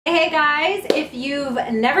Hey guys, if you've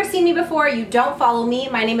never seen me before, you don't follow me,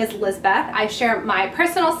 my name is Lizbeth. I share my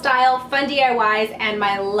personal style, fun DIYs, and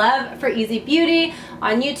my love for easy beauty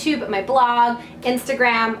on YouTube, my blog,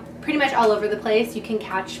 Instagram, pretty much all over the place. You can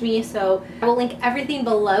catch me, so I will link everything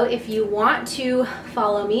below if you want to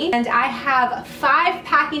follow me. And I have 5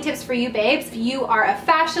 packing tips for you babes. If you are a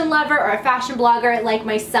fashion lover or a fashion blogger like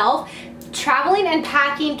myself, traveling and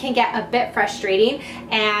packing can get a bit frustrating,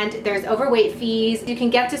 and there's overweight fees. You can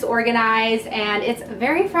get disorganized, and it's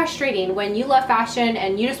very frustrating when you love fashion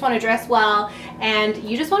and you just want to dress well and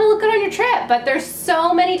you just want to look good on your trip. But there's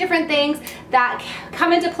so many different things that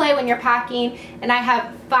come into play when you're packing, and I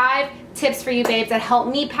have 5 tips for you babes that help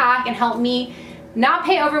me pack and help me not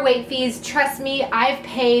pay overweight fees. Trust me, I've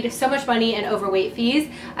paid so much money in overweight fees,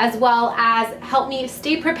 as well as help me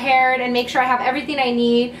stay prepared and make sure I have everything I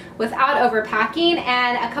need without overpacking,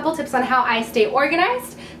 and a couple tips on how I stay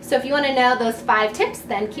organized. So if you want to know those 5 tips,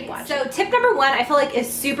 then keep watching. So tip number 1, I feel like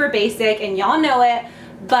is super basic and y'all know it,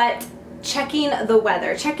 but checking the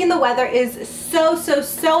weather. Checking the weather is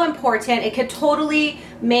so important. It could totally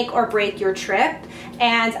make or break your trip.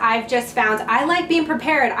 And I've just found I like being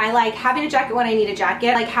prepared. I like having a jacket when I need a jacket.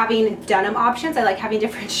 I like having denim options. I like having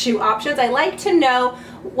different shoe options. I like to know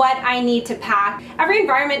what I need to pack. Every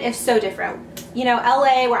environment is so different. You know,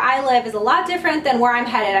 LA, where I live, is a lot different than where I'm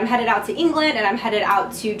headed. I'm headed out to England and I'm headed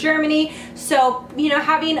out to Germany. So, you know,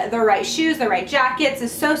 having the right shoes, the right jackets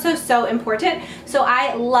is so important. So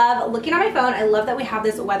I love looking on my phone. I love that we have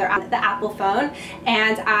this weather app, the Apple phone,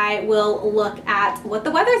 and I will look at what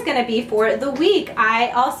the weather is going to be for the week.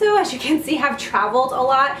 I also, as you can see, have traveled a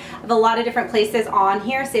lot. I have a lot of different places on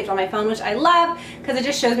here saved on my phone, which I love because it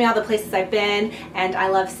just shows me all the places I've been, and I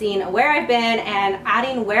love seeing where I've been and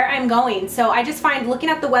adding where I'm going. So I just find looking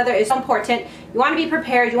at the weather is so important. You want to be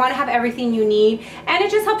prepared, you want to have everything you need, and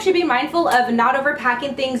it just helps you be mindful of not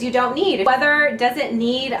overpacking things you don't need. If weather doesn't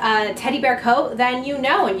need a teddy bear coat, then you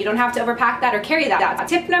know, and you don't have to overpack that or carry that.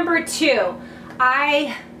 Tip number 2,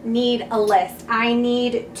 I need a list. I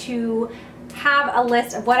need to have a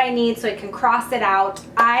list of what I need so I can cross it out.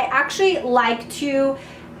 I actually like to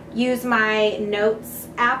use my notes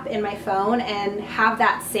app in my phone and have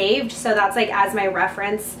that saved, so that's like as my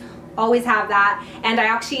reference. Always have that. And I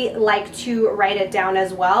actually like to write it down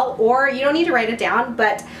as well, or you don't need to write it down,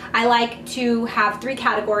 but I like to have 3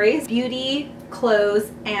 categories: beauty,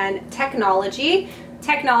 clothes, and technology.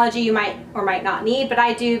 Technology you might or might not need, but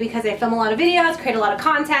I do because I film a lot of videos, create a lot of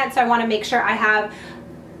content, so I want to make sure I have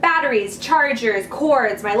batteries, chargers,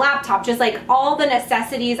 cords, my laptop, just like all the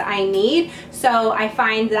necessities I need. So I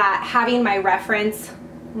find that having my reference,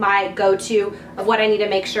 my go-to of what I need to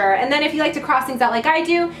make sure. And then if you like to cross things out like I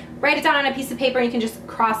do, write it down on a piece of paper and you can just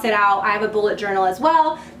cross it out. I have a bullet journal as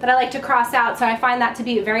well that I like to cross out, so I find that to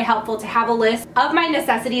be very helpful to have a list of my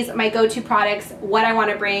necessities, my go-to products, what I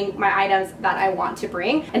want to bring, my items that I want to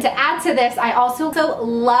bring. And to add to this, I also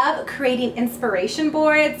love creating inspiration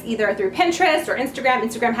boards, either through Pinterest or Instagram.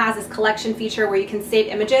 Instagram has this collection feature where you can save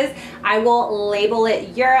images. I will label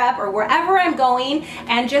it Europe or wherever I'm going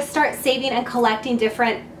and just start saving and collecting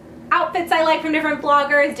different outfits I like from different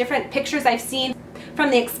bloggers, different pictures I've seen from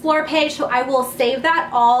the explore page. So I will save that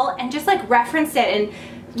all and just like reference it and,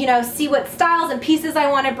 you know, see what styles and pieces I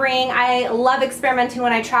want to bring. I love experimenting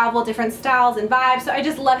when I travel, different styles and vibes, so I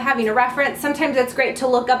just love having a reference. Sometimes it's great to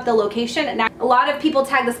look up the location, and a lot of people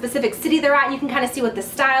tag the specific city they're at, and you can kind of see what the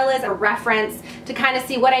style is, a reference to kind of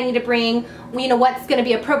see what I need to bring, you know, what's going to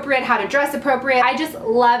be appropriate, how to dress appropriate. I just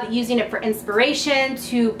love using it for inspiration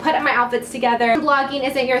to put my outfits together. Blogging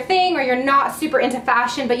isn't your thing, or you're not super into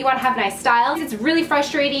fashion but you want to have nice styles. It's really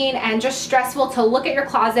frustrating and just stressful to look at your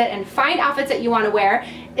closet and find outfits that you want to wear.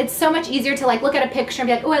 It's so much easier to like look at a picture and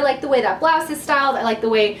be like, oh, I like the way that blouse is styled, I like the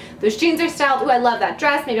way those jeans are styled, oh, I love that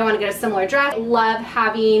dress, maybe I want to get a similar dress. I love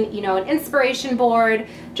having, you know, an inspiration board,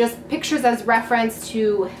 just pictures as reference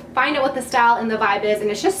to find out what the style and the vibe is, and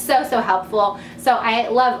it's just so helpful. So I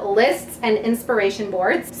love lists and inspiration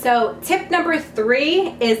boards. So tip number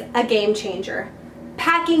 3 is a game changer.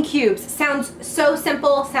 Packing cubes sounds so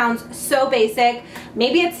simple, sounds so basic.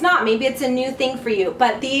 Maybe it's not, maybe it's a new thing for you,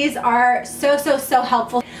 but these are so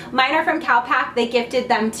helpful. Mine are from Calpac. They gifted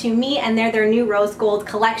them to me, and they're their new rose gold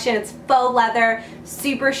collection. It's faux leather,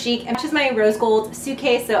 super chic, and matches my rose gold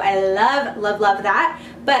suitcase, so I love that.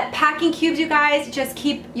 But packing cubes, you guys, just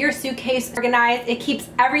keep your suitcase organized. It keeps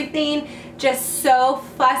everything just so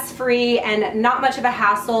fuss-free and not much of a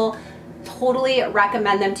hassle. Totally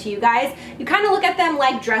recommend them to you guys. You kind of look at them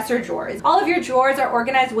like dresser drawers. All of your drawers are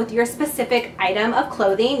organized with your specific item of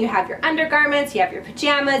clothing. You have your undergarments, you have your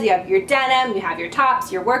pajamas, you have your denim, you have your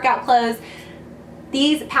tops, your workout clothes.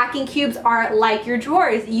 These packing cubes are like your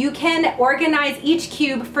drawers. You can organize each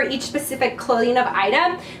cube for each specific clothing of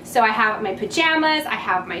item. So I have my pajamas, I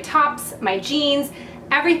have my tops, my jeans,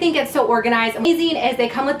 everything gets so organized. Amazing is they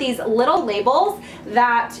come with these little labels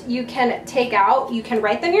that you can take out. You can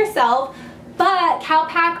write them yourself, but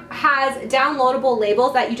CalPack has downloadable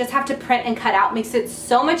labels that you just have to print and cut out. Makes it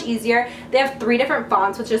so much easier. They have 3 different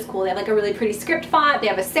fonts, which is cool. They have like a really pretty script font, they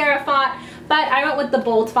have a serif font, but I went with the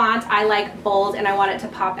bold font. I like bold and I want it to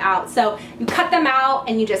pop out. So you cut them out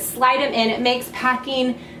and you just slide them in. It makes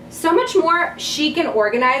packing so much more chic and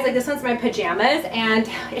organized. Like this one's my pajamas, and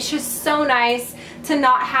it's just so nice to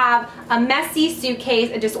not have a messy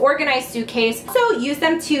suitcase, a disorganized suitcase. So use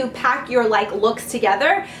them to pack your like looks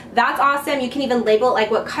together. That's awesome. You can even label it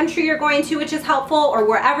like what country you're going to, which is helpful, or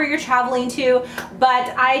wherever you're traveling to.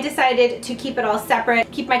 But I decided to keep it all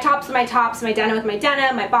separate. Keep my tops with my tops, my denim with my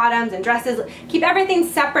denim, my bottoms and dresses. Keep everything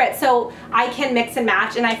separate so I can mix and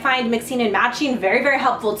match. And I find mixing and matching very, very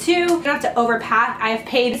helpful too. You don't have to overpack. I've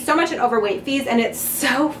paid so much in overweight fees and it's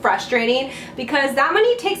so frustrating because that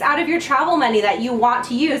money takes out of your travel money that you want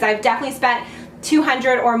to use. I've definitely spent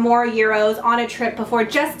 200 or more euros on a trip before.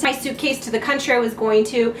 Just my suitcase to the country I was going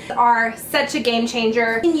to are such a game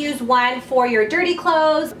changer. You can use one for your dirty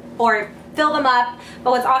clothes or fill them up,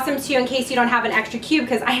 but what's awesome too, in case you don't have an extra cube,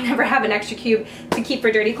 because I never have an extra cube to keep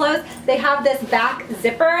for dirty clothes, they have this back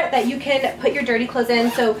zipper that you can put your dirty clothes in,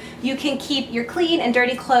 so you can keep your clean and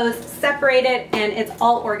dirty clothes separated and it's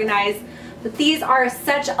all organized. But these are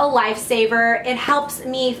such a lifesaver. It helps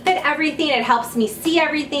me fit everything. It helps me see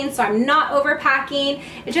everything so I'm not overpacking.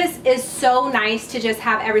 It just is so nice to just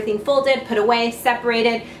have everything folded, put away,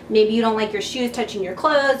 separated. Maybe you don't like your shoes touching your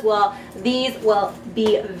clothes. Well, these will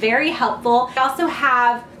be very helpful. I also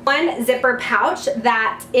have one zipper pouch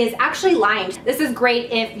that is actually lined. This is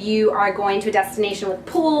great if you are going to a destination with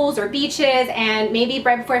pools or beaches and maybe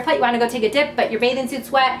right before a flight you want to go take a dip but your bathing suit's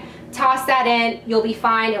wet. Toss that in, you'll be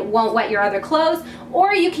fine. It won't wet your other clothes.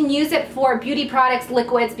 Or you can use it for beauty products,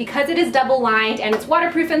 liquids, because it is double lined and it's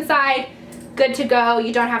waterproof inside. Good to go.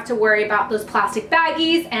 You don't have to worry about those plastic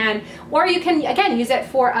baggies. Or you can, again, use it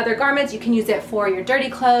for other garments. You can use it for your dirty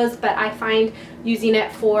clothes, but I find using it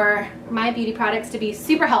for my beauty products to be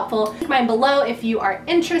super helpful. Link mine below if you are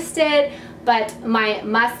interested. But my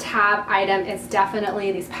must-have item is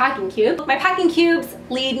definitely these packing cubes. My packing cubes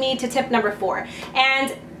lead me to tip number 4.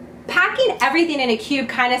 And packing everything in a cube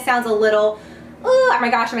kind of sounds a little, oh my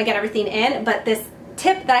gosh, I'm gonna get everything in, but this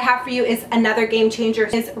tip that I have for you is another game changer,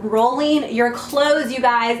 is rolling your clothes, you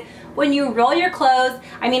guys. When you roll your clothes,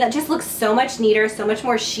 I mean, it just looks so much neater, so much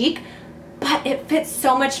more chic, but it fits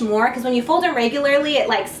so much more because when you fold them regularly, it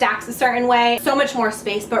like stacks a certain way, so much more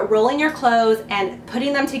space. But rolling your clothes and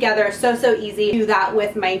putting them together, so easy. I do that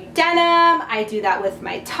with my denim, I do that with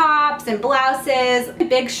my tops and blouses.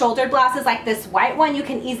 Big shouldered blouses like this white one you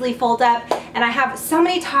can easily fold up, and I have so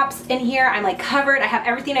many tops in here. I'm like covered. I have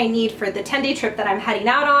everything I need for the 10-day trip that I'm heading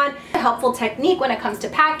out on. A helpful technique when it comes to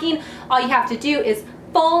packing, all you have to do is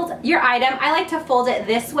fold your item. I like to fold it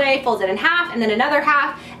this way, fold it in half and then another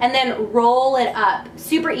half, and then roll it up.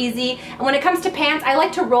 Super easy. And when it comes to pants, I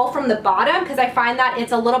like to roll from the bottom because I find that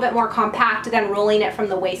it's a little bit more compact than rolling it from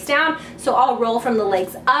the waist down. So I'll roll from the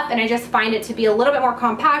legs up, and I just find it to be a little bit more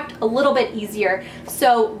compact, a little bit easier.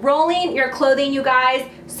 So rolling your clothing, you guys,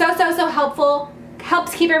 so helpful.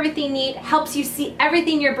 Helps keep everything neat, helps you see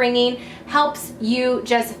everything you're bringing, helps you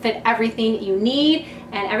just fit everything you need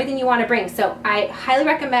and everything you want to bring. So I highly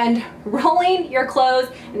recommend rolling your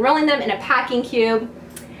clothes and rolling them in a packing cube.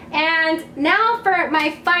 And now for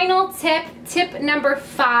my final tip, tip number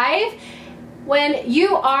 5. When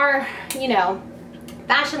you are, you know,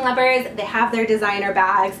 fashion lovers, they have their designer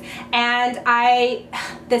bags, and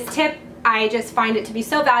this tip, I just find it to be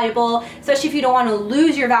so valuable, especially if you don't want to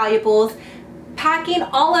lose your valuables. Packing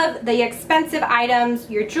all of the expensive items,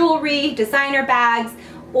 your jewelry, designer bags,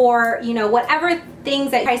 or you know, whatever things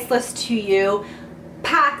that are priceless to you,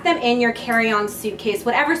 pack them in your carry-on suitcase,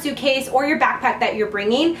 whatever suitcase or your backpack that you're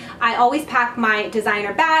bringing. I always pack my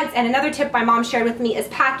designer bags, and another tip my mom shared with me is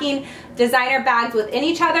packing designer bags within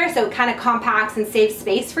each other so it kind of compacts and saves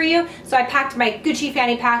space for you. So I packed my Gucci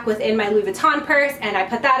fanny pack within my Louis Vuitton purse, and I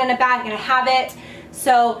put that in a bag and I have it.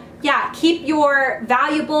 So yeah, keep your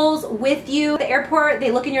valuables with you. At the airport, they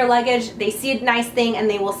look in your luggage, they see a nice thing and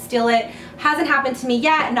they will steal it. Hasn't happened to me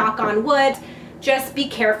yet, knock on wood. Just be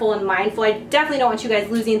careful and mindful. I definitely don't want you guys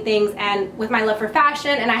losing things, and with my love for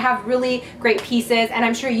fashion, and I have really great pieces, and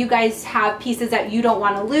I'm sure you guys have pieces that you don't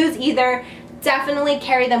want to lose either. Definitely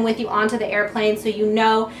carry them with you onto the airplane so you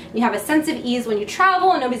know you have a sense of ease when you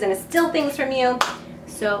travel and nobody's gonna steal things from you.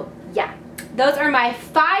 So yeah. those are my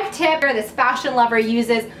 5 tips this fashion lover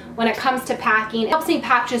uses when it comes to packing. It helps me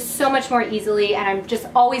pack just so much more easily, and I'm just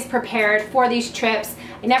always prepared for these trips.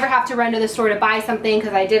 I never have to run to the store to buy something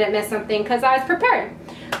because I didn't miss something because I was prepared.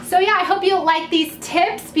 So yeah, I hope you like these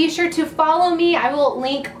tips. Be sure to follow me. I will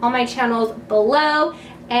link all my channels below.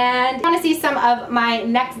 And if you want to see some of my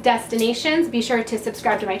next destinations, be sure to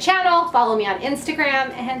subscribe to my channel, follow me on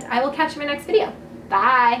Instagram, and I will catch you in my next video.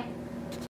 Bye!